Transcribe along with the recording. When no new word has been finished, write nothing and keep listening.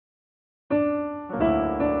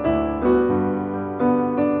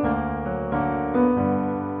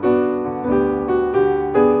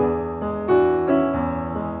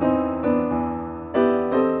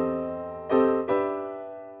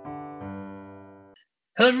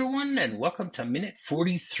Hello, everyone, and welcome to minute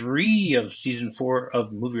 43 of season 4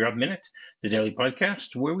 of MovieRob Minute, the daily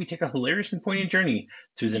podcast where we take a hilarious and poignant journey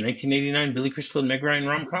through the 1989 Billy Crystal and Meg Ryan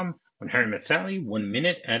rom-com When Harry Met Sally, 1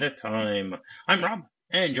 minute at a time. I'm Rob,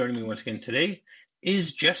 and joining me once again today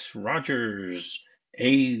is Jess Rogers,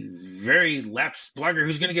 a very lapsed blogger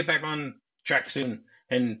who's going to get back on track soon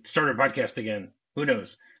and start her podcast again. Who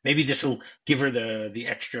knows? Maybe this will give her the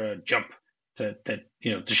extra jump to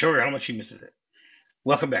show her how much she misses it.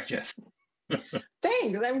 Welcome back, Jess.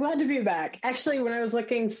 Thanks. I'm glad to be back. Actually, when I was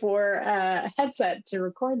looking for a headset to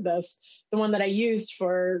record this, the one that I used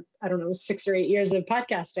for, 6 or 8 years of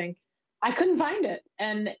podcasting, I couldn't find it.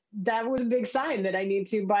 And that was a big sign that I need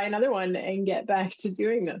to buy another one and get back to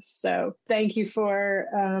doing this. So thank you for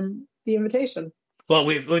the invitation. Well,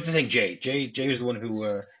 we have to thank Jay. Jay was the one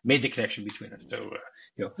who made the connection between us. So,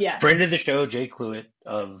 Yeah. friend of the show, Jay Cluett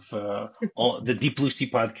of all the Deep Blue Sea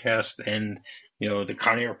podcast and the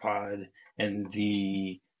Con Air Pod and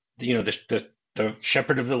the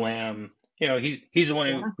Shepherd of the Lamb. He's the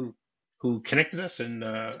one who connected us. And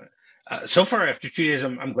so far, after 2 days,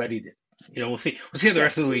 I'm glad he did. We'll see how the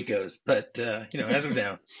rest of the week goes. But as of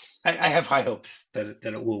now, I have high hopes that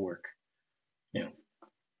it will work.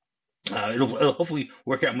 It'll hopefully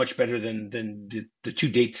work out much better than the two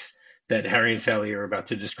dates that Harry and Sally are about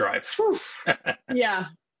to describe. Yeah.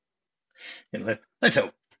 Let's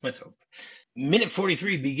hope. Minute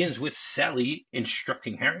 43 begins with Sally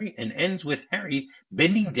instructing Harry and ends with Harry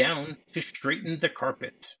bending down to straighten the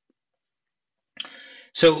carpet.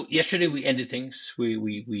 So yesterday we ended things.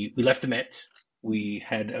 We left the Met. We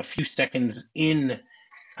had a few seconds in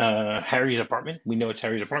Harry's apartment. We know it's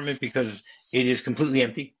Harry's apartment because it is completely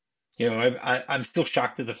empty. I'm still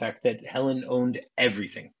shocked at the fact that Helen owned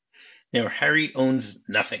everything. Harry owns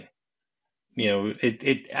nothing.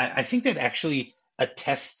 I think that actually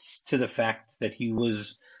attests to the fact that he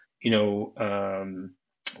was,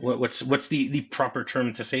 what's the proper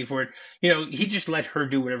term to say for it? He just let her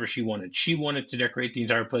do whatever she wanted. She wanted to decorate the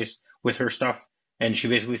entire place with her stuff, and she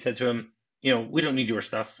basically said to him, we don't need your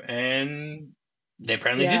stuff, and they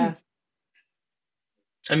apparently didn't.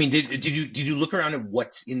 I mean, did you look around at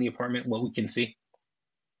what's in the apartment, what we can see?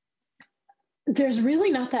 There's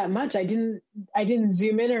really not that much. I didn't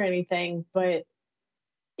zoom in or anything, but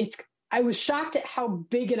I was shocked at how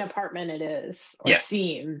big an apartment it is, or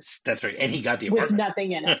seems. That's right. And he got the apartment. With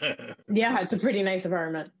nothing in it. Yeah, it's a pretty nice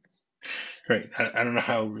apartment. Right. I don't know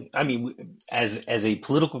how, I mean, as a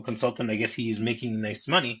political consultant, I guess he's making nice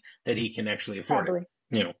money that he can actually afford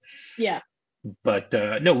it. Yeah. But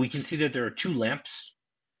no, we can see that there are two lamps.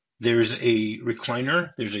 There's a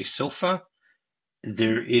recliner. There's a sofa.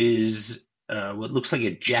 There is what looks like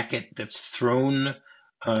a jacket that's thrown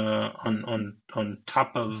on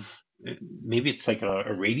top of, maybe it's like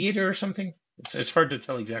a radiator or something. It's hard to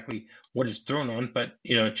tell exactly what it's thrown on, but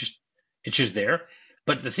it's just there.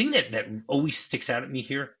 But the thing that always sticks out at me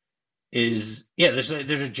here is there's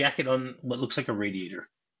a jacket on what looks like a radiator.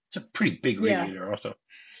 It's a pretty big radiator also.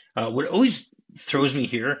 What always throws me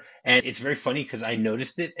here, and it's very funny because I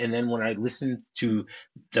noticed it, and then when I listened to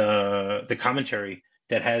the commentary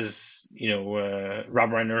that has Rob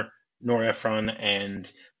Reiner, Nora Ephron,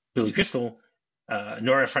 and Billy Crystal,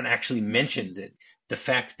 Nora Ephron actually mentions it, the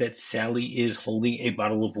fact that Sally is holding a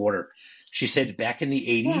bottle of water. She said back in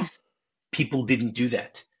the 80s, people didn't do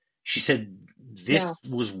that. She said this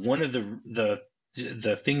was one of the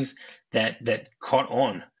things that caught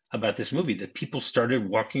on about this movie, that people started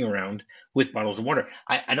walking around with bottles of water.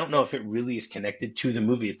 I don't know if it really is connected to the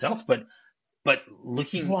movie itself, but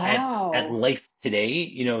looking at life today,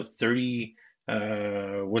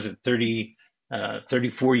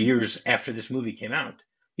 34 years after this movie came out,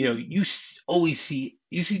 you always see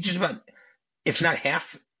just about, if not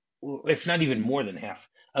half, if not even more than half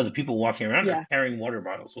of the people walking around are carrying water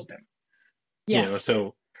bottles with them. Yes.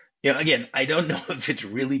 Again, I don't know if it's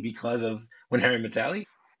really because of When Harry Met Sally,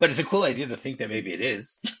 but it's a cool idea to think that maybe it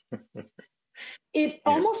is. It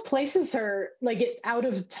almost places her out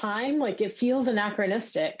of time. Like, it feels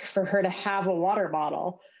anachronistic for her to have a water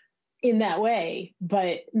bottle in that way,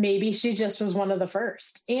 but maybe she just was one of the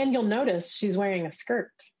first. And you'll notice she's wearing a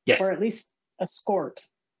skirt, or at least a skirt.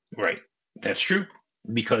 Right. That's true.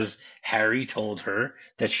 Because Harry told her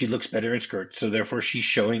that she looks better in skirts, so therefore she's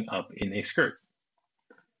showing up in a skirt.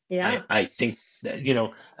 Yeah. I think that,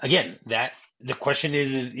 again, that the question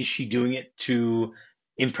is she doing it to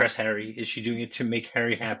impress Harry? Is she doing it to make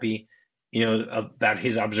Harry happy, about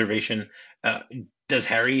his observation? Does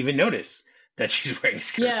Harry even notice that she's wearing a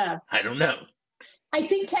skirt? Yeah. I don't know. I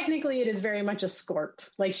think technically it is very much a skirt.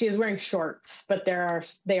 Like, she is wearing shorts, but they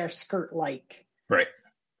are skirt-like. Right.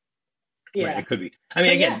 Right, Yeah. it could be. I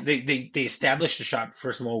mean, But yeah, again, they established the shot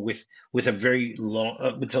first of all with a very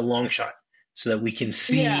long, it's a long shot, so that we can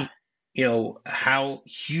yeah, see, how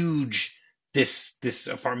huge this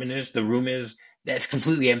apartment is, the room is. That's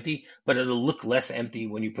completely empty, but it'll look less empty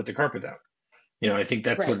when you put the carpet down. I think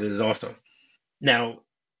that's what right. it is also. Now,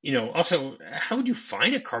 also, how would you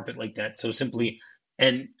find a carpet like that so simply?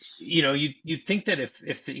 And you think that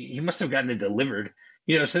if he must have gotten it delivered,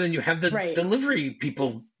 so then you have the Right. delivery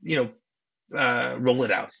people, roll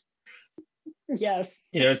it out. Yes.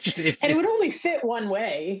 It's And it just would only fit one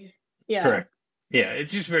way. Yeah. correct. Yeah,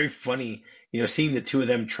 it's just very funny, seeing the two of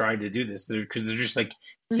them try to do this because they're just like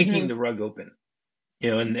kicking Hmm. the rug open,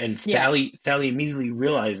 and Yeah. Sally immediately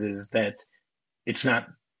realizes that it's not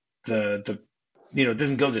the it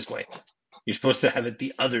doesn't go this way. You're supposed to have it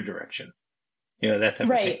the other direction, that type of thing.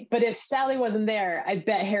 Right. But if Sally wasn't there, I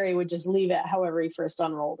bet Harry would just leave it however he first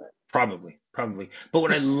unrolled it. Probably, probably. But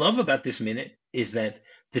what I love about this minute is that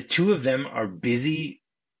the two of them are busy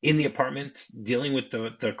in the apartment dealing with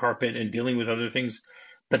the carpet and dealing with other things,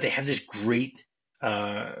 but they have this great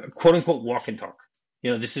quote unquote walk and talk.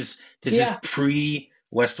 This is Yeah. pre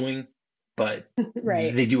West Wing, but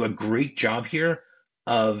Right. they do a great job here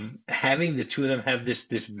of having the two of them have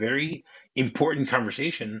this very important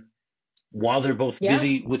conversation while they're both Yeah.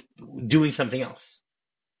 busy with doing something else.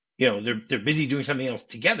 They're busy doing something else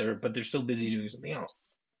together, but they're still busy doing something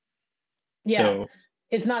else. Yeah. So,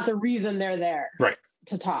 It's not the reason they're there right,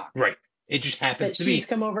 to talk, right. It just happens that to she's be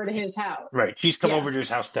come over to his house. right. She's come Yeah. over to his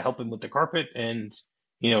house to help him with the carpet, and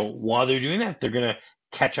while they're doing that, they're gonna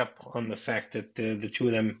catch up on the fact that the two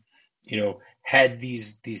of them, had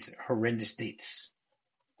these horrendous dates.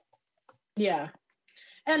 Yeah.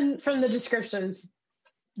 And from the descriptions,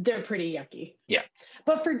 they're pretty yucky. Yeah,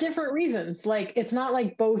 But for different reasons. Like, it's not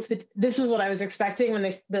like both. This was what I was expecting when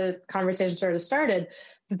the conversation sort of started,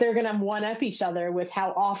 that they're going to one up each other with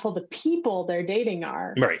how awful the people they're dating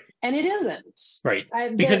are. right, And it isn't. right.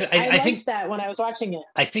 Because I I think liked that when I was watching it.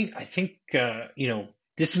 I think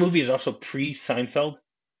this movie is also pre Seinfeld.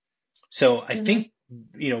 So I Hmm. think,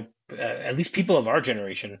 at least people of our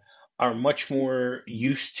generation are much more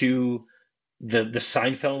used to the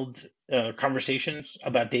Seinfeld conversations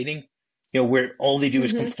about dating, where all they do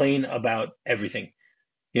is Hmm. complain about everything,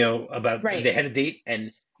 about they Right. had a date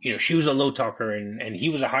and, she was a low talker and he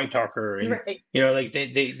was a high talker and, Right. like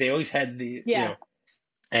they always had the, Yeah.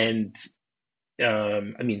 and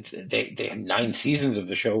I mean, they had 9 seasons of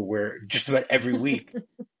the show where just about every week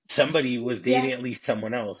somebody was Yeah. dating at least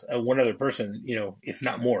someone else, one other person, if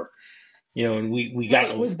not more, and we got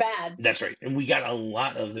Right. It was bad. that's right, and we got a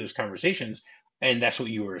lot of those conversations, and that's what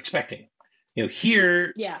you were expecting.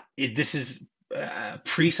 Here, Yeah. this is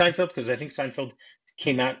pre Seinfeld because I think Seinfeld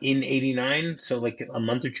came out in '89, so like a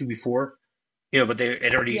month or two before, but they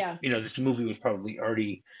it already, Yeah. this movie was probably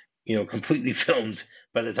already, completely filmed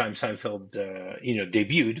by the time Seinfeld,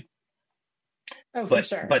 debuted. Oh, for But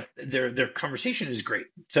sure. but their conversation is great.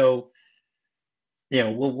 So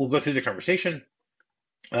we'll go through the conversation.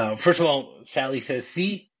 First of all, Sally says,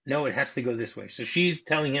 "See, no, it has to go this way." So she's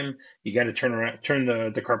telling him, "You got to turn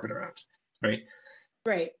the carpet around, right?"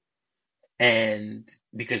 Right. And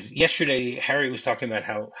because yesterday Harry was talking about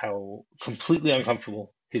how completely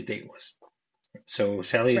uncomfortable his date was. So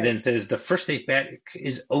Sally then Right. says, "The first date back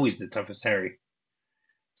is always the toughest, Harry."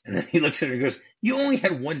 And then he looks at her and goes, "You only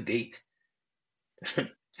had one date.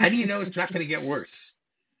 How do you know it's not going to get worse?"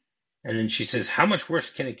 And then she says, "How much worse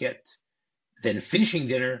can it get?" Then finishing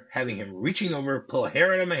dinner, having him reaching over, pull a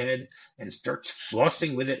hair out of my head, and starts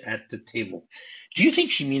flossing with it at the table. Do you think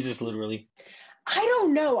she means this literally? I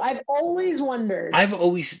don't know. I've always wondered. I've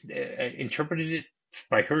always interpreted it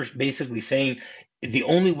by her basically saying the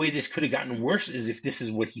only way this could have gotten worse is if this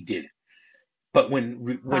is what he did. But when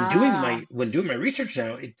doing Ah. my research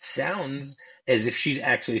now, it sounds as if she's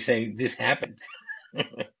actually saying this happened.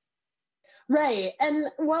 Right. And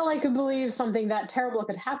while I could believe something that terrible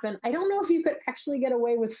could happen, I don't know if you could actually get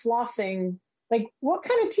away with flossing. Like, what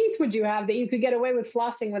kind of teeth would you have that you could get away with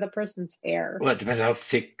flossing with a person's hair? Well, it depends how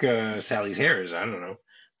thick Sally's hair is. I don't know, I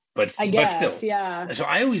but guess, still. yeah. So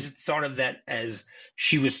I always thought of that as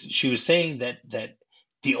she was saying that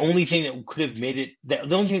the only thing that could have made it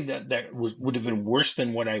the only thing that would have been worse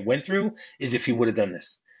than what I went through is if he would have done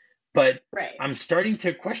this. But Right. I'm starting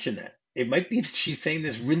to question that. It might be that she's saying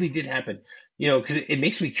this really did happen, because it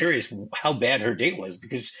makes me curious how bad her date was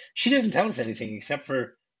because she doesn't tell us anything except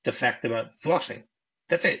for the fact about flossing.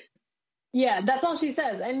 That's it. Yeah, that's all she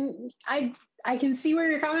says. And I can see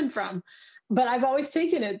where you're coming from, but I've always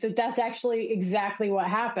taken it that that's actually exactly what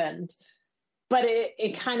happened. But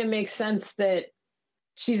it kind of makes sense that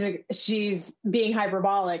she's being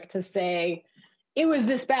hyperbolic to say it was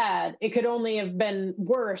this bad. It could only have been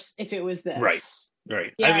worse if it was Right. this.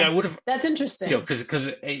 Right. I mean, I Yeah, would have, that's interesting. because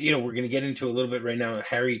we're going to get into a little bit right now.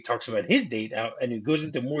 Harry talks about his date out, and it goes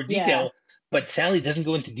into more Yeah, detail, but Sally doesn't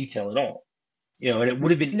go into detail at all. And it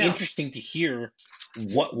would have been no, interesting to hear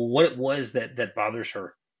what it was that bothers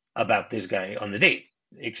her about this guy on the date,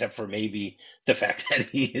 except for maybe the fact that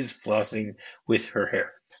he is flossing with her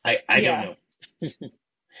hair. I don't yeah, know.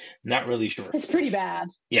 Not really sure. it's pretty bad.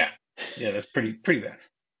 Yeah. Yeah, that's pretty bad.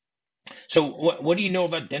 So what do you know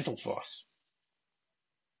about dental floss?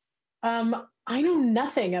 I know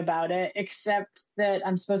nothing about it except that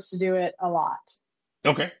I'm supposed to do it a lot.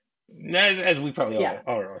 Okay. As we probably Yeah.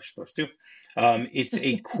 all are supposed to. It's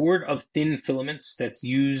a cord of thin filaments that's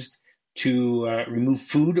used to remove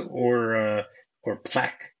food or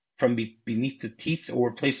plaque from beneath the teeth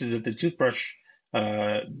or places that the toothbrush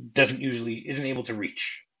isn't able to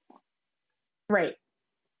reach. Right.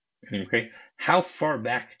 Okay. How far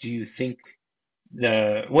back do you think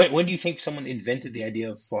when do you think someone invented the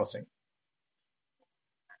idea of flossing?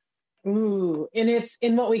 Ooh, and it's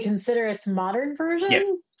in what we consider its modern Yes,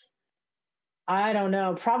 version? I don't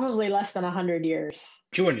know, probably less than 100 years.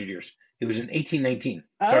 200 years. It was in 1819.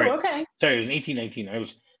 Oh, okay. Sorry, it was in 1819.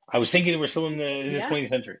 I was thinking we're still in the Yeah. 20th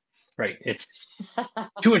century. Right. It's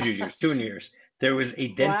 200 years. 200 years. There was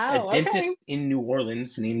a Wow, dentist okay. in New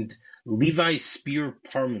Orleans named Levi Spear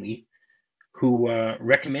Parmley who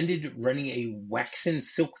recommended running a waxen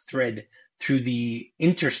silk thread through the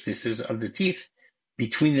interstices of the teeth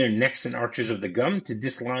between their necks and arches of the gum to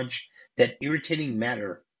dislodge that irritating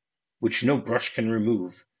matter which no brush can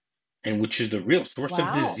remove and which is the real source of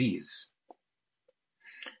Wow. disease.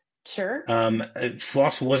 Sure.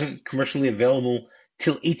 Floss wasn't commercially available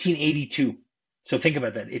till 1882. So think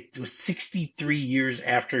about that. It was 63 years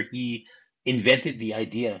after he invented the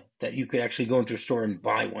idea that you could actually go into a store and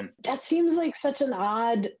buy one. That seems like such an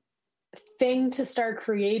odd thing to start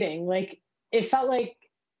creating. Like it felt like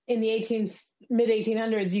in the mid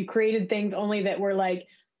 1800s you created things only that were like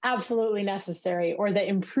absolutely necessary or that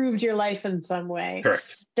improved your life in some way.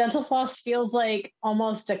 Correct. Dental floss feels like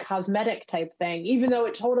almost a cosmetic type thing, even though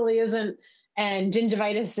it totally isn't. And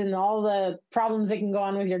gingivitis and all the problems that can go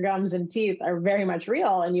on with your gums and teeth are very much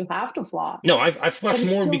real, and you have to floss. No, I But floss it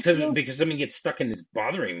more still because feels something gets stuck and it's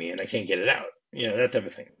bothering me and I can't get it out. That type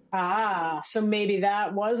of thing. so maybe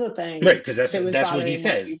that was a Right, thing because that was that's what he bothering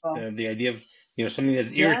more says. people. The idea of something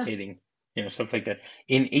that's Yeah, irritating, stuff like that.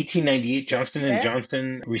 In 1898, Johnson and fair.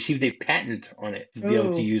 Johnson received a patent on it to be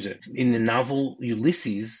able to Ooh, use it. In the novel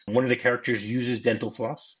Ulysses, one of the characters uses dental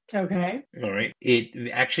floss. okay. All right, it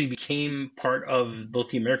actually became part of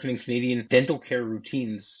both the American and Canadian dental care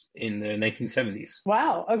routines in the 1970s.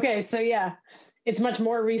 Wow. Okay, so yeah, it's much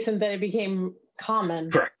more recent that it became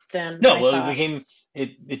common Correct. than No, I well, thought.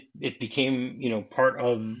 it became part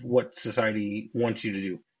of what society wants you to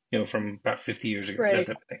do. From about 50 years ago, that Right.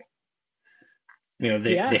 type of thing.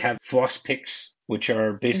 They Yeah. have floss picks, which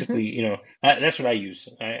are Hmm. basically, that's what I use.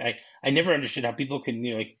 I never understood how people can,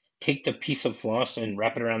 like take the piece of floss and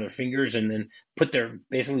wrap it around their fingers and then put their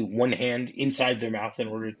basically one hand inside their mouth in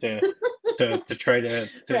order to try to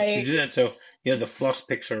Right. do that. So, the floss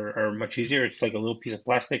picks are much easier. It's like a little piece of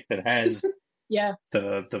plastic that has Yeah.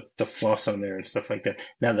 the floss on there and stuff like that.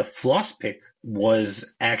 Now, the floss pick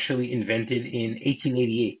was actually invented in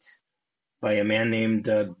 1888 by a man named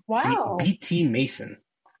Wow. B.T. Mason,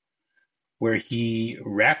 where he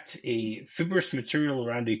wrapped a fibrous material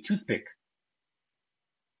around a toothpick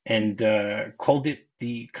and called it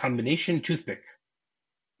the combination toothpick.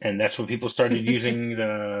 And that's when people started using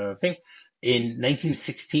the thing. In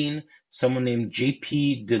 1916, someone named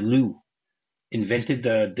J.P. DeLue invented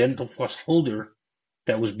the dental floss holder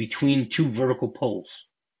that was between two vertical poles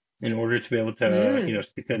in order to be able to, Mm.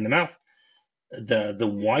 stick that in the mouth. The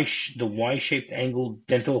Y shaped angled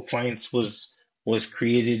dental appliance was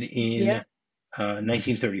created in Yeah.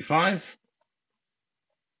 1935,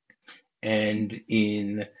 and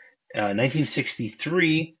in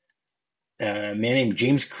 1963, a man named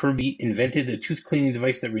James Kirby invented a tooth cleaning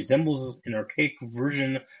device that resembles an archaic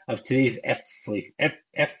version of today's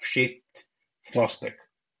F-shaped floss pick.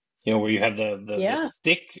 Where you have the Yeah.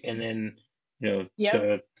 stick and then Yep.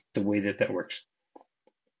 the way that works.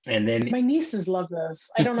 And then, My nieces love those.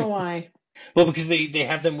 I don't know why. well, because they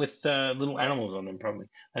have them with little animals on them, probably.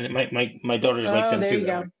 And my daughters like Oh, them there too you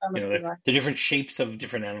that go. way. That must be why. The different shapes of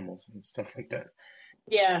different animals and stuff like that.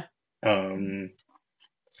 Yeah. Um,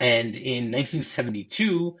 and in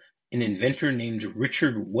 1972, an inventor named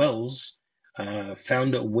Richard Wells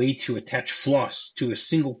found a way to attach floss to a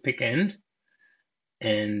single pick end,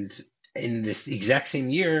 and In this exact same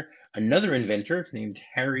year, another inventor named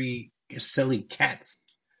Harry Caselli Katz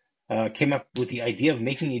came up with the idea of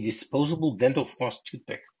making a disposable dental floss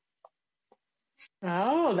toothpick.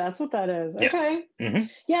 Oh, that's what that is. Yes. Okay. Hmm.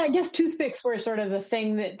 Yeah, I guess toothpicks were sort of the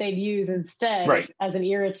thing that they'd use instead Right. if, as an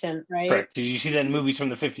irritant, right? Correct. Did you see that in movies from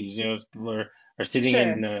the 50s? You know, people are sitting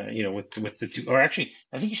in, Sure. with the two, or actually,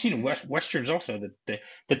 I think you see it in westerns also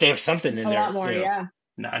that they have something in A lot there. more, yeah.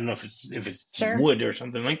 I don't know if it's Sure. wood or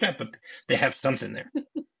something like that, but they have something there.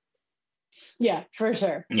 Yeah, for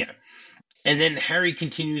sure. Yeah. And then Harry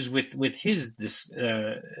continues with his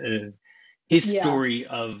Yeah. story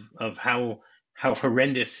of how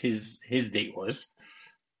horrendous his date was,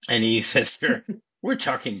 and he says here, "We're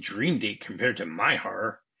talking dream date compared to my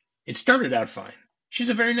horror. It started out fine. She's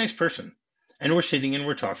a very nice person, and we're sitting and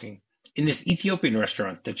we're talking in this Ethiopian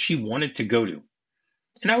restaurant that she wanted to go to,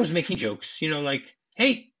 and I was making jokes, like,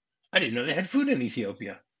 hey, I didn't know they had food in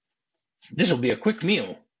Ethiopia. This will be a quick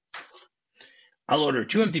meal. I'll order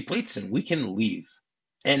 2 empty plates and we can leave."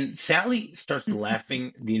 And Sally starts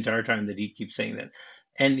laughing the entire time that he keeps saying that.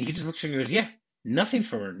 And he just looks at her and goes, yeah, nothing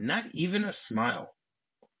from her, not even a smile.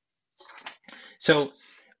 So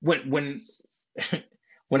when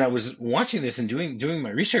when I was watching this and doing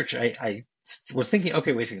my research, I was thinking,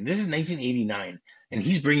 okay, wait a second, this is 1989, and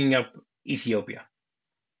he's bringing up Ethiopia.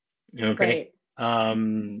 Okay.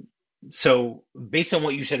 Right. So based on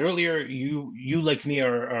what you said earlier, you like me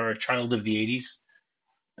are a child of the 80s.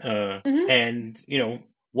 Hmm. And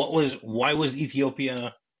why was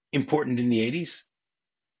Ethiopia important in the 80s?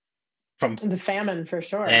 From The famine, for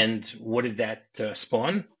sure. And what did that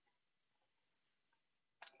spawn?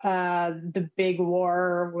 The big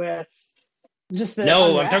war with just the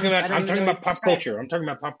No, unrest. I don't I'm even talking know what about to pop describe. culture. I'm talking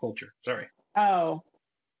about pop culture. Sorry. Oh,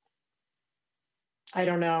 I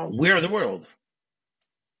don't know. We Are the World.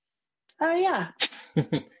 Oh, yeah,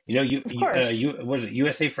 of You course. what was it,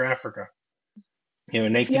 USA for Africa? In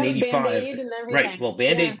Yep, 1985. Band-Aid and Right. everything. Well,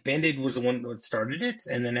 Yeah. Band-Aid was the one that started it,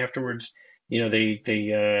 and then afterwards, they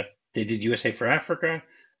did USA for Africa.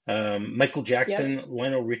 Michael Yep. Jackson,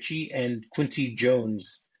 Lionel Richie, and Quincy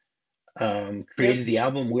Jones Yep. created the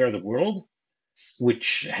album "We Are the World,"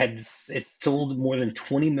 which had it sold more than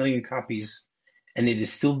 20 million copies, and it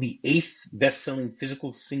is still the eighth best-selling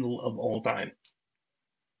physical single of all time.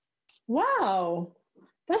 Wow.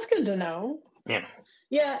 That's good to know. Yeah.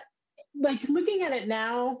 Yeah, like looking at it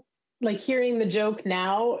now, like hearing the joke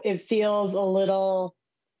now, it feels a little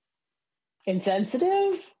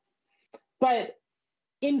insensitive, but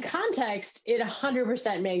in context, it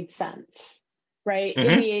 100% made sense, right? In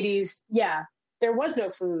Hmm. the 80s, yeah, there was no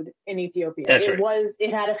food in Ethiopia. That's right.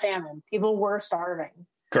 It had a famine. People were starving.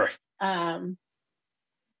 Correct. Um,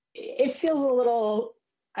 it feels a little,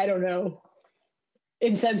 I don't know,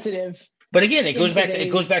 insensitive But again, in it goes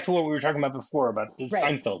today's, back to what we were talking about before about the right.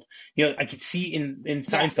 Seinfeld. I could see in Yeah.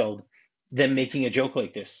 Seinfeld them making a joke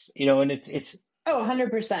like this. And it's Oh,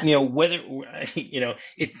 100%. whether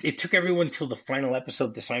it took everyone till the final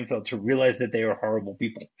episode to Seinfeld to realize that they are horrible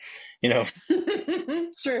people. You know,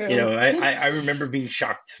 True. I remember being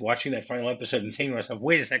shocked watching that final episode and saying to myself,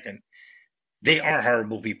 "Wait a second, they are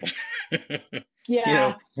horrible people."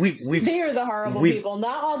 Yeah. We've They are the horrible we've people,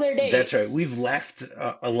 not all their That's right. dates. We've laughed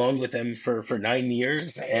along with them for 9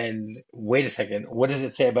 years, and wait a second, what does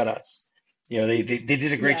it say about us? They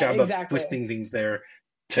did a great Yeah, job of exactly. twisting things there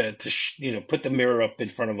to put the mirror up in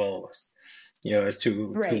front of all of us, as to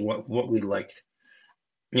Right. what we liked.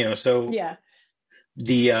 So Yeah.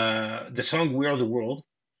 the song "We Are the World"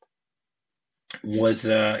 was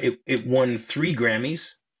it won 3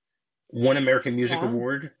 Grammys, one American Music Wow.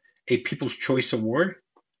 Award, a People's Choice Award.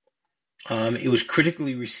 It was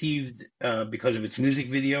critically received because of its music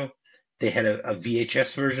video. They had a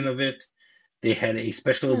VHS version of it. They had a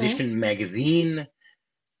special Hmm. edition magazine.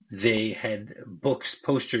 They had books,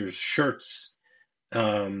 posters, shirts.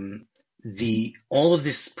 The all of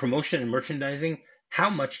this promotion and merchandising. How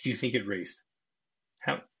much do you think it raised?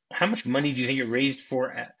 How much money do you think it raised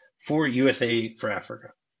for USA for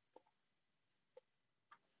Africa?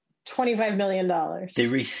 $25 million. They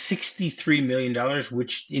raised $63 million,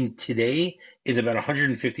 which in today is about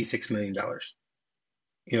 $156 million.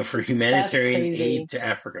 For That's humanitarian crazy. aid to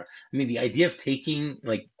Africa. I mean, the idea of taking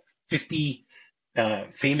like 50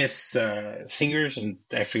 famous singers, and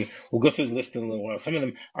actually, we'll go through the list in a little while. Some of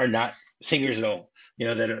them are not singers at all,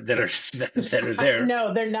 that are there.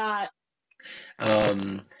 No, they're not.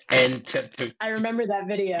 And to I remember that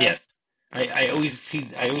video. yes, I always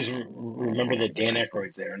remember that Dan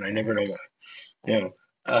Aykroyd's there, and I never know why. You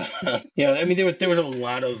know, I mean, there was a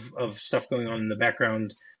lot of stuff going on in the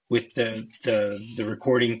background with the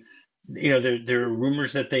recording. there are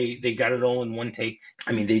rumors that they got it all in one take.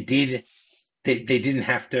 I mean, they didn't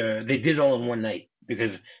have to, they did it all in one night,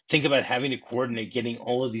 because think about having to coordinate getting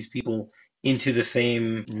all of these people into the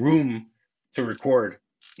same room to record.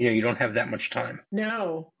 You don't have that much time.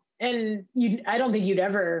 No. And I don't think you'd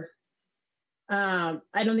ever,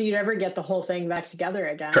 get the whole thing back together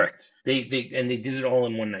again. Correct. They did it all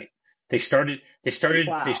in one night. They started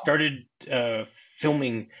Wow.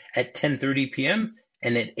 filming at 10:30 p.m.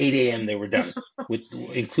 and at 8 a.m. they were done, with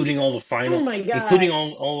including all the final, Oh my including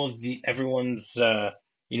gosh. all of the everyone's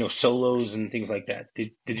solos and things like that.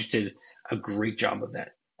 They just did a great job of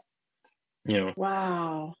that.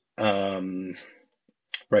 Wow.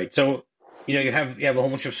 Right. So you have a whole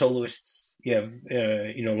bunch of soloists. You have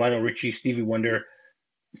Lionel Richie, Stevie Wonder,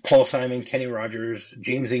 Paul Simon, Kenny Rogers,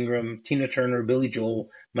 James Ingram, Tina Turner, Billy Joel,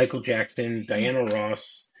 Michael Jackson, Diana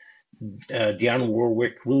Ross, Dionne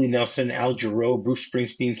Warwick, Willie Nelson, Al Jarreau, Bruce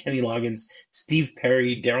Springsteen, Kenny Loggins, Steve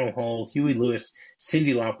Perry, Daryl Hall, Huey Lewis,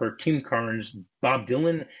 Cyndi Lauper, Kim Carnes, Bob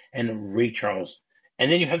Dylan, and Ray Charles. And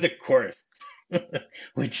then you have the chorus,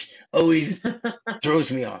 which always throws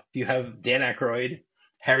me off. You have Dan Aykroyd,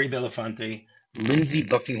 Harry Belafonte, Lindsey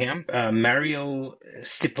Buckingham, Mario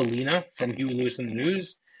Cipollina from Huey Lewis and the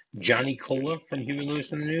News, Johnny Cola from Huey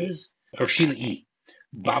Lewis and the News, or Sheila E.,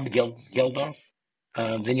 Bob Geldof.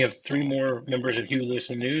 Then you have three more members of Huey Lewis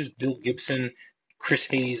and the News: Bill Gibson, Chris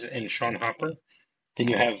Hayes, and Sean Hopper. Then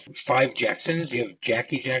you have five Jacksons. You have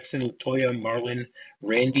Jackie Jackson, Latoya, Marlon,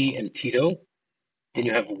 Randy, and Tito. Then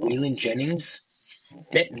you have Waylon Jennings.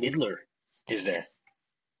 Bette Midler is there.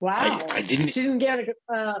 Wow. I didn't. She didn't get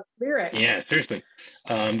a lyric. Yeah, seriously.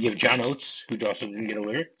 You have John Oates, who also didn't get a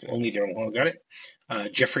lyric. Only Daryl Hall got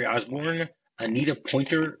it. Jeffrey Osborne, Anita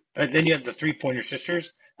Pointer. Then you have the three Pointer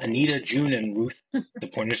Sisters: Anita, June, and Ruth, the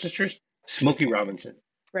Pointer Sisters. Smokey Robinson.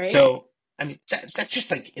 Right. So, I mean, that's just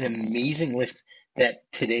like an amazing list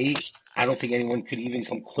that today I don't think anyone could even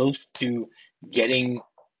come close to getting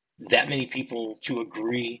that many people to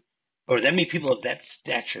agree, or that many people of that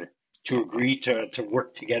stature to agree to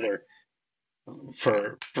work together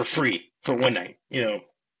for free for one night.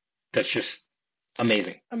 That's just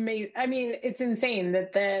amazing. Amazing. I mean, it's insane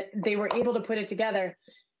that they were able to put it together,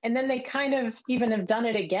 and then they kind of even have done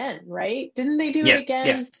it again, right? Didn't they do it again?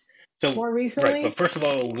 Yes. So more recently? Right, but first of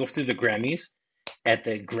all, we'll go through the Grammys. At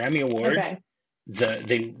the Grammy Awards, Okay.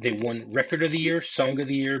 they won Record of the Year, Song of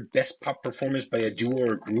the Year, Best Pop Performance by a Duo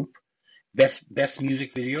or a Group, Best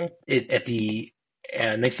Music Video. At the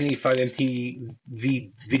 1985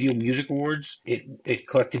 MTV Video Music Awards, it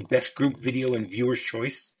collected Best Group Video and Viewer's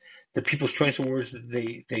Choice. The People's Choice Awards,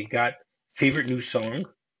 they got Favorite New Song.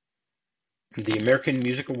 The American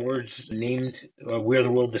Music Awards named We Are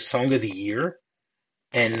the World the Song of the Year,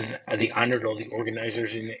 and they honored all the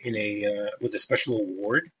organizers with a special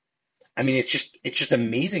award. I mean, it's just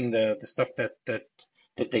amazing the stuff that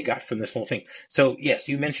they got from this whole thing. So yes,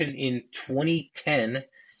 you mentioned in 2010,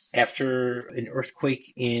 after an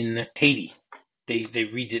earthquake in Haiti, they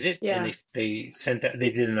redid it. Yeah. And they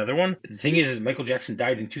did another one. The thing is Michael Jackson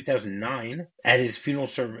died in 2009. At his funeral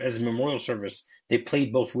service, as a memorial service, they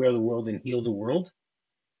played both "We Are the World" and "Heal the World."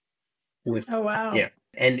 Oh wow. Yeah,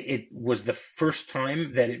 and it was the first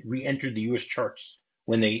time that it re-entered the U.S. charts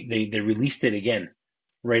when they released it again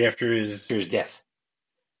right after his death,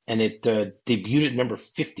 and it debuted at number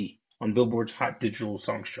 50 on Billboard's Hot Digital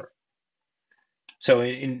Songs chart. So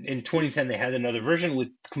in 2010 they had another version with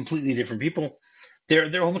completely different people. There are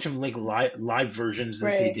a whole bunch of like live versions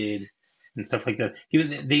that they did and stuff like that.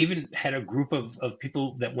 They even had a group of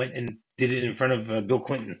people that went and did it in front of Bill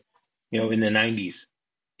Clinton, in the 90s,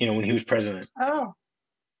 when he was president. Oh,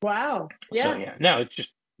 wow. Yeah. So yeah, no, it's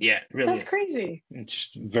just, it really That's crazy. It's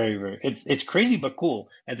just very, very, it's crazy but cool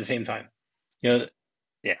at the same time. Yeah.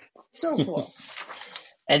 So cool.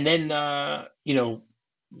 And then the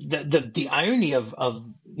irony of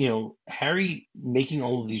Harry making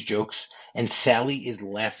all of these jokes and Sally is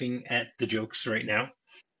laughing at the jokes right now.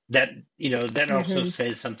 That also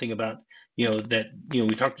says something about that we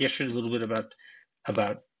talked yesterday a little bit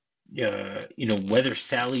about whether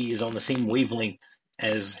Sally is on the same wavelength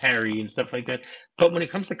as Harry and stuff like that. But when it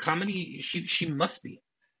comes to comedy, she must be.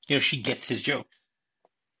 She gets his jokes.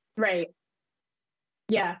 Right.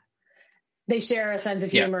 Yeah. They share a sense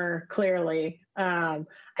of humor, clearly. I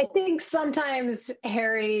think sometimes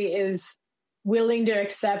Harry is willing to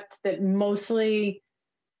accept that mostly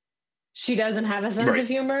she doesn't have a sense of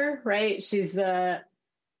humor, right? She's the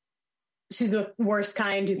worst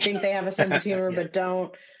kind who think they have a sense of humor but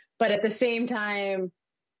don't. But at the same time,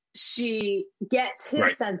 she gets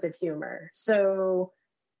his sense of humor. So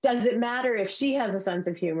does it matter if she has a sense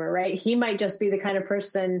of humor, right? He might just be the kind of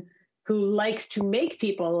person who likes to make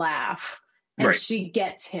people laugh, and Right. she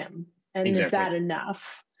gets him. And is Exactly. that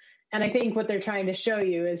enough? And I think what they're trying to show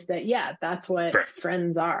you is that, yeah, that's what Correct.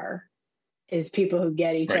 friends are, is people who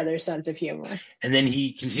get each Right. other's sense of humor. And then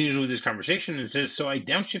he continues with this conversation and says, so I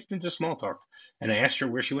downshift into small talk, and I asked her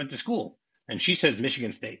where she went to school, and she says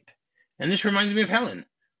Michigan State. And this reminds me of Helen.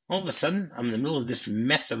 All of a sudden, I'm in the middle of this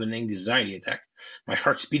mess of an anxiety attack. My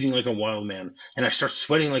heart's beating like a wild man, and I start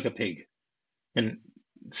sweating like a pig. And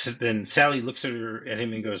then Sally looks at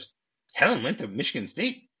him and goes, Helen went to Michigan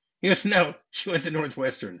State? He goes, no, she went to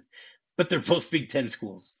Northwestern. But they're both Big Ten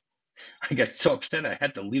schools. I got so upset I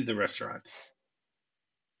had to leave the restaurant.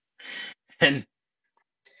 And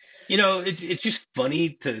it's just funny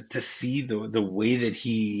to see the way that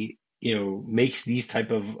he makes these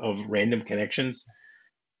type of random connections.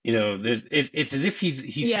 It's as if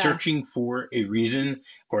he's searching for a reason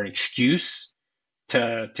or an excuse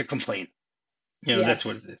to complain. Yes. That's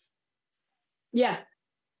what it is. Yeah.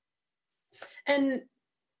 And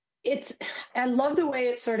I love the way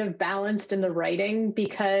it's sort of balanced in the writing,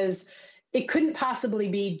 because it couldn't possibly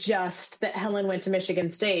be just that Helen went to Michigan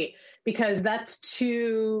State, because that's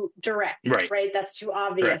too direct, right? That's too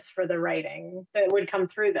obvious for the writing that would come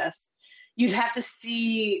through this. You'd have to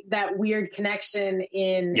see that weird connection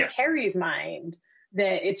in Harry's mind,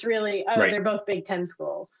 that it's really, they're both Big Ten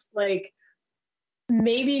schools. Like,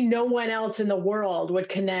 maybe no one else in the world would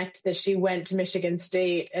connect that she went to Michigan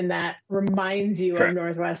State, and that reminds you of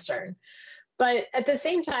Northwestern. But at the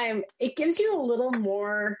same time, it gives you a little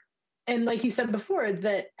more. And like you said before,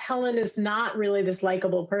 that Helen is not really this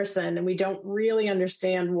likable person, and we don't really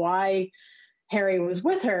understand why Harry was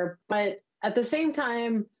with her. But at the same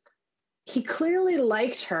time, he clearly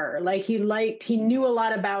liked her. Like, he knew a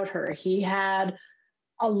lot about her. He had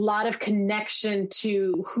a lot of connection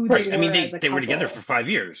to who they were. I mean, as a they couple. were together for 5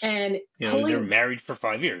 years. And they were married for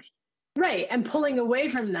 5 years. Right. And pulling away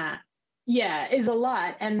from that, is a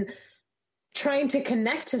lot. And trying to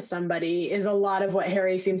connect to somebody is a lot of what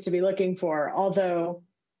Harry seems to be looking for. Although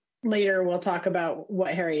later we'll talk about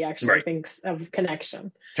what Harry actually thinks of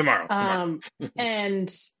connection. Tomorrow.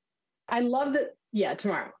 And I love that. Yeah,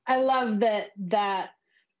 tomorrow. I love that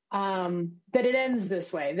it ends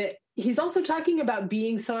this way. That he's also talking about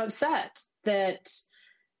being so upset that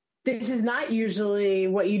this is not usually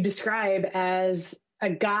what you describe as a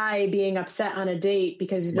guy being upset on a date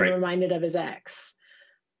because he's been reminded of his ex.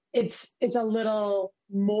 It's a little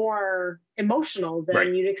more emotional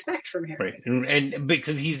than you'd expect from him. Right. And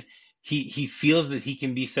because he feels that he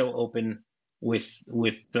can be so open with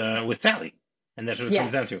Sally. And that's what it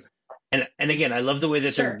comes down to. And again, I love the way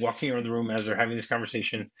that they're walking around the room as they're having this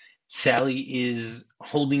conversation. Sally is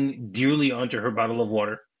holding dearly onto her bottle of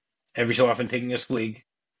water, every so often taking a swig,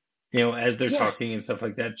 as they're talking and stuff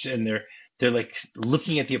like that. And they're like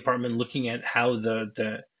looking at the apartment, looking at how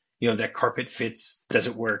the that carpet fits. Does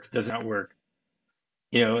it work? Does it not work?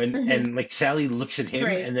 And like Sally looks at him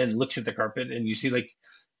and then looks at the carpet, and you see like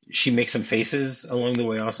she makes some faces along the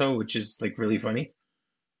way also, which is like really funny.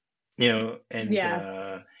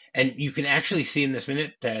 And you can actually see in this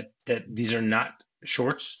minute that these are not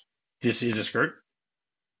shorts. This is a skirt.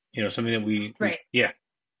 Something that we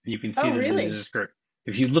you can see that this is a skirt.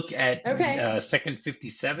 If you look at second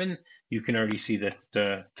 57, you can already see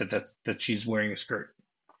that she's wearing a skirt.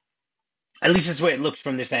 At least that's the way it looks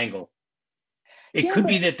from this angle. It could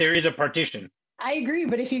be that there is a partition. I agree,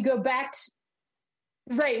 but if you go back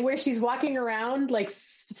where she's walking around, like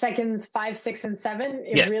seconds 5, 6, and 7,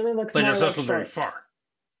 it really looks more like shorts. But it's also very far.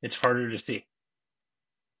 It's harder to see.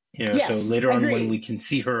 So later on when we can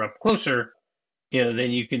see her up closer, then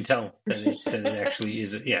you can tell that it actually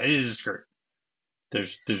is. It is a skirt.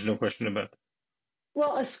 There's no question about it.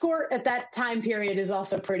 Well, a skirt at that time period is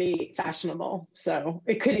also pretty fashionable, so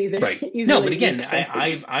it could either easily. No, but again,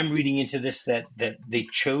 I'm reading into this that they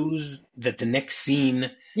chose that the next scene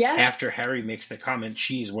after Harry makes the comment,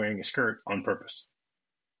 she's wearing a skirt on purpose.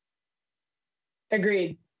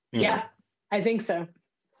 Agreed. Yeah, I think so.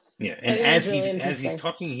 Yeah, and as he's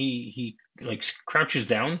talking, he like crouches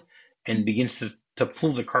down and begins to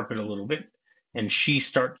pull the carpet a little bit, and she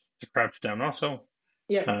starts to crouch down also.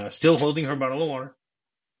 Yeah, still holding her bottle of water.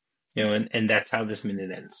 And that's how this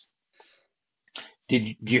minute ends.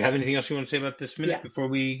 Do you have anything else you want to say about this minute before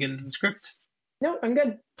we get into the script? No, I'm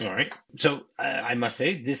good. All right. So I must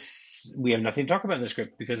say we have nothing to talk about in the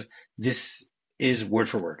script because this is word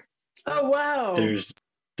for word. Oh wow!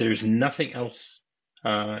 There's nothing else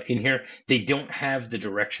in here. They don't have the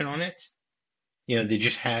direction on it. They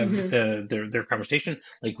just have their conversation.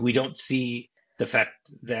 Like we don't see the fact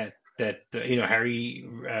that Harry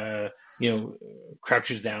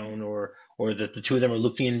crouches down or or that the two of them are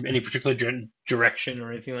looking in any particular direction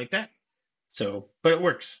or anything like that. So, but it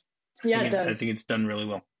works. Yeah, it I does. think it's done really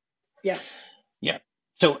well. Yeah. Yeah.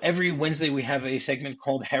 So every Wednesday we have a segment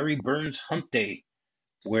called Harry Burns Hump Day,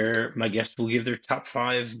 where my guests will give their top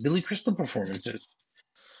 5 Billy Crystal performances.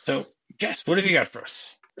 So, Jess, what have you got for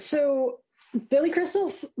us? So Billy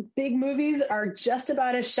Crystal's big movies are just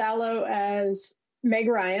about as shallow as Meg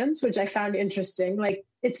Ryan's, which I found interesting. Like,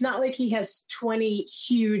 it's not like he has 20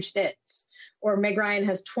 huge hits or Meg Ryan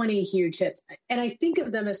has 20 huge hits. And I think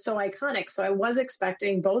of them as so iconic. So I was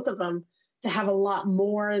expecting both of them to have a lot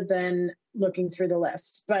more than looking through the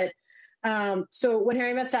list. But so When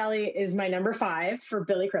Harry Met Sally is my number 5 for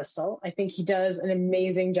Billy Crystal. I think he does an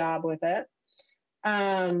amazing job with it.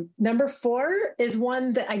 Number 4 is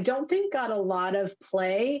one that I don't think got a lot of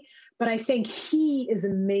play, but I think he is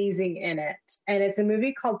amazing in it. And it's a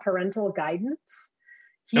movie called Parental Guidance.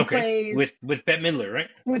 He plays with Bette Midler, right?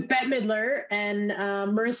 With Bette Midler, and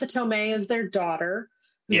Marissa Tomei is their daughter,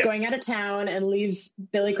 who's going out of town and leaves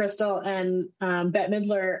Billy Crystal and Bette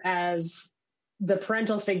Midler as the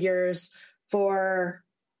parental figures for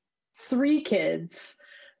 3 kids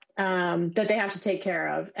that they have to take care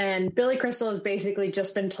of. And Billy Crystal has basically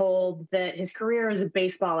just been told that his career as a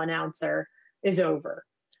baseball announcer is over.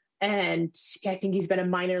 And I think he's been a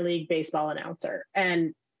minor league baseball announcer.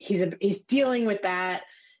 And he's dealing with that.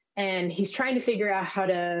 And he's trying to figure out how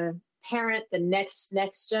to parent the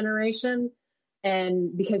next generation.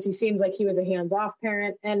 And because he seems like he was a hands-off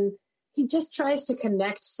parent. And he just tries to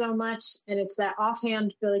connect so much. And it's that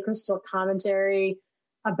offhand Billy Crystal commentary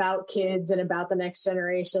about kids and about the next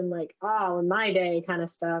generation, like, oh, in my day kind of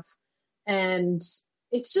stuff. And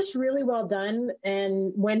it's just really well done.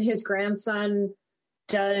 And when his grandson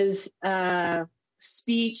does a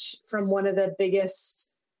speech from one of the biggest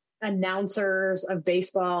announcers of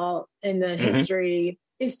baseball in the history,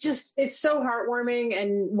 it's so heartwarming.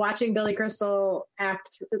 And watching Billy Crystal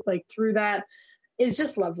act through that is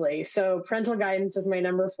just lovely. So Parental Guidance is my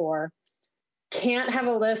number 4. Can't have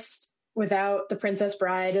a list without The Princess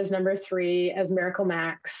Bride as number 3, as Miracle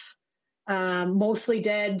Max. Mostly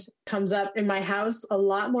Dead comes up in my house a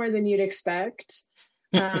lot more than you'd expect.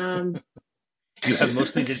 You have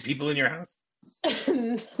mostly dead people in your house?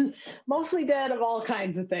 Mostly dead of all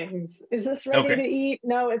kinds of things. Is this ready to eat?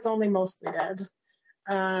 No, it's only mostly dead.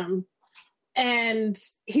 And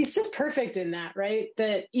he's just perfect in that, right?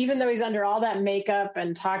 That even though he's under all that makeup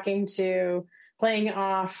and playing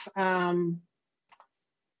off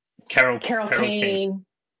Carol Kane.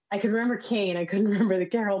 I could remember Kane. I couldn't remember the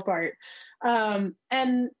Carol part.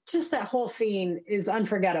 And just that whole scene is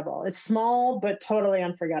unforgettable. It's small, but totally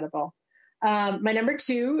unforgettable. My number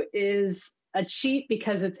 2 is a cheat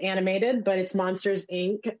because it's animated, but it's Monsters,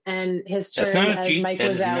 Inc. and his turn as Mike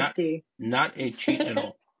Wazowski. Not a cheat at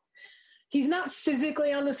all. He's not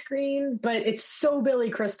physically on the screen, but it's so Billy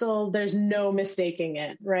Crystal, there's no mistaking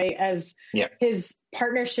it, right? His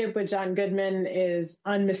partnership with John Goodman is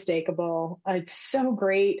unmistakable. It's so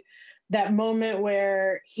great. That moment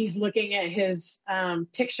where he's looking at his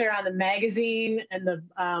picture on the magazine and the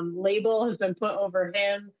label has been put over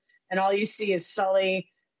him and all you see is Sully.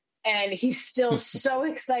 And he's still so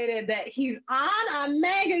excited that he's on a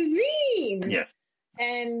magazine. Yes.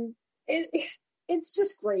 And it's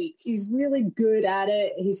just great. He's really good at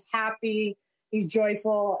it. He's happy, he's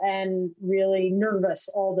joyful, and really nervous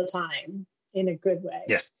all the time in a good way.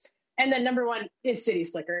 Yes. And then number 1 is City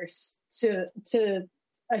Slickers, to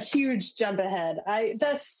a huge jump ahead.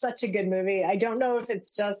 That's such a good movie. I don't know if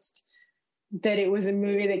it's just that it was a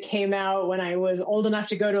movie that came out when I was old enough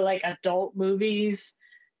to go to like adult movies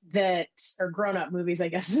or grown-up movies, I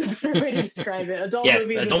guess is a better way to describe it. Adult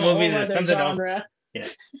movies is a whole other genre. Yeah.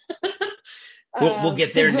 We'll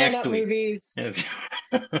get there next week. Movies,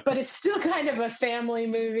 but it's still kind of a family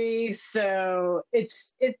movie. So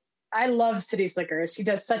I love City Slickers. He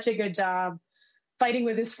does such a good job fighting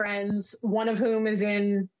with his friends, one of whom is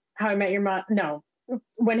in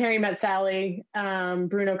When Harry Met Sally.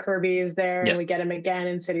 Bruno Kirby is there, and we get him again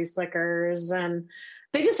in City Slickers, and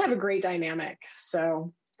they just have a great dynamic.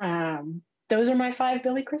 So those are my 5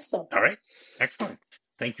 Billy Crystal. All right. Excellent.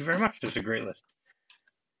 Thank you very much. That's a great list.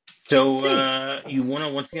 So you want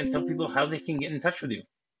to once again tell people how they can get in touch with you?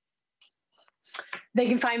 They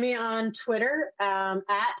can find me on Twitter at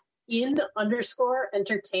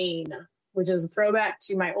 @in_entertain, which is a throwback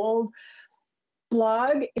to my old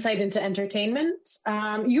blog, Insight into Entertainment.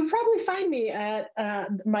 You'll probably find me at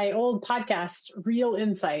my old podcast, Real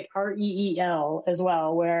Insight, REEL, as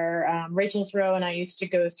well, where Rachel Throw and I used to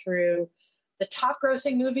go through the top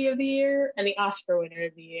grossing movie of the year and the Oscar winner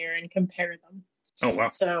of the year and compare them. Oh,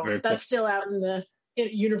 wow. So that's still out in the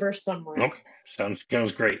universe somewhere. Okay, sounds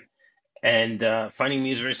great. And finding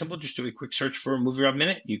me is very simple. Just do a quick search for Movie Rob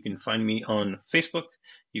Minute. You can find me on Facebook.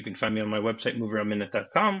 You can find me on my website,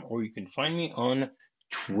 MovieRobMinute.com, or you can find me on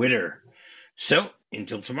Twitter. So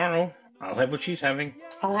until tomorrow, I'll have what she's having.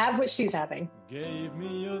 I'll have what she's having. Gave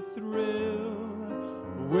me a thrill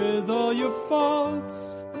with all your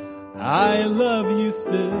faults. I love you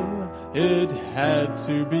still. It had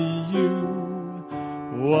to be you.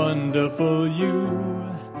 Wonderful you.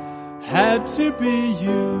 Had to be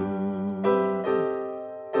you.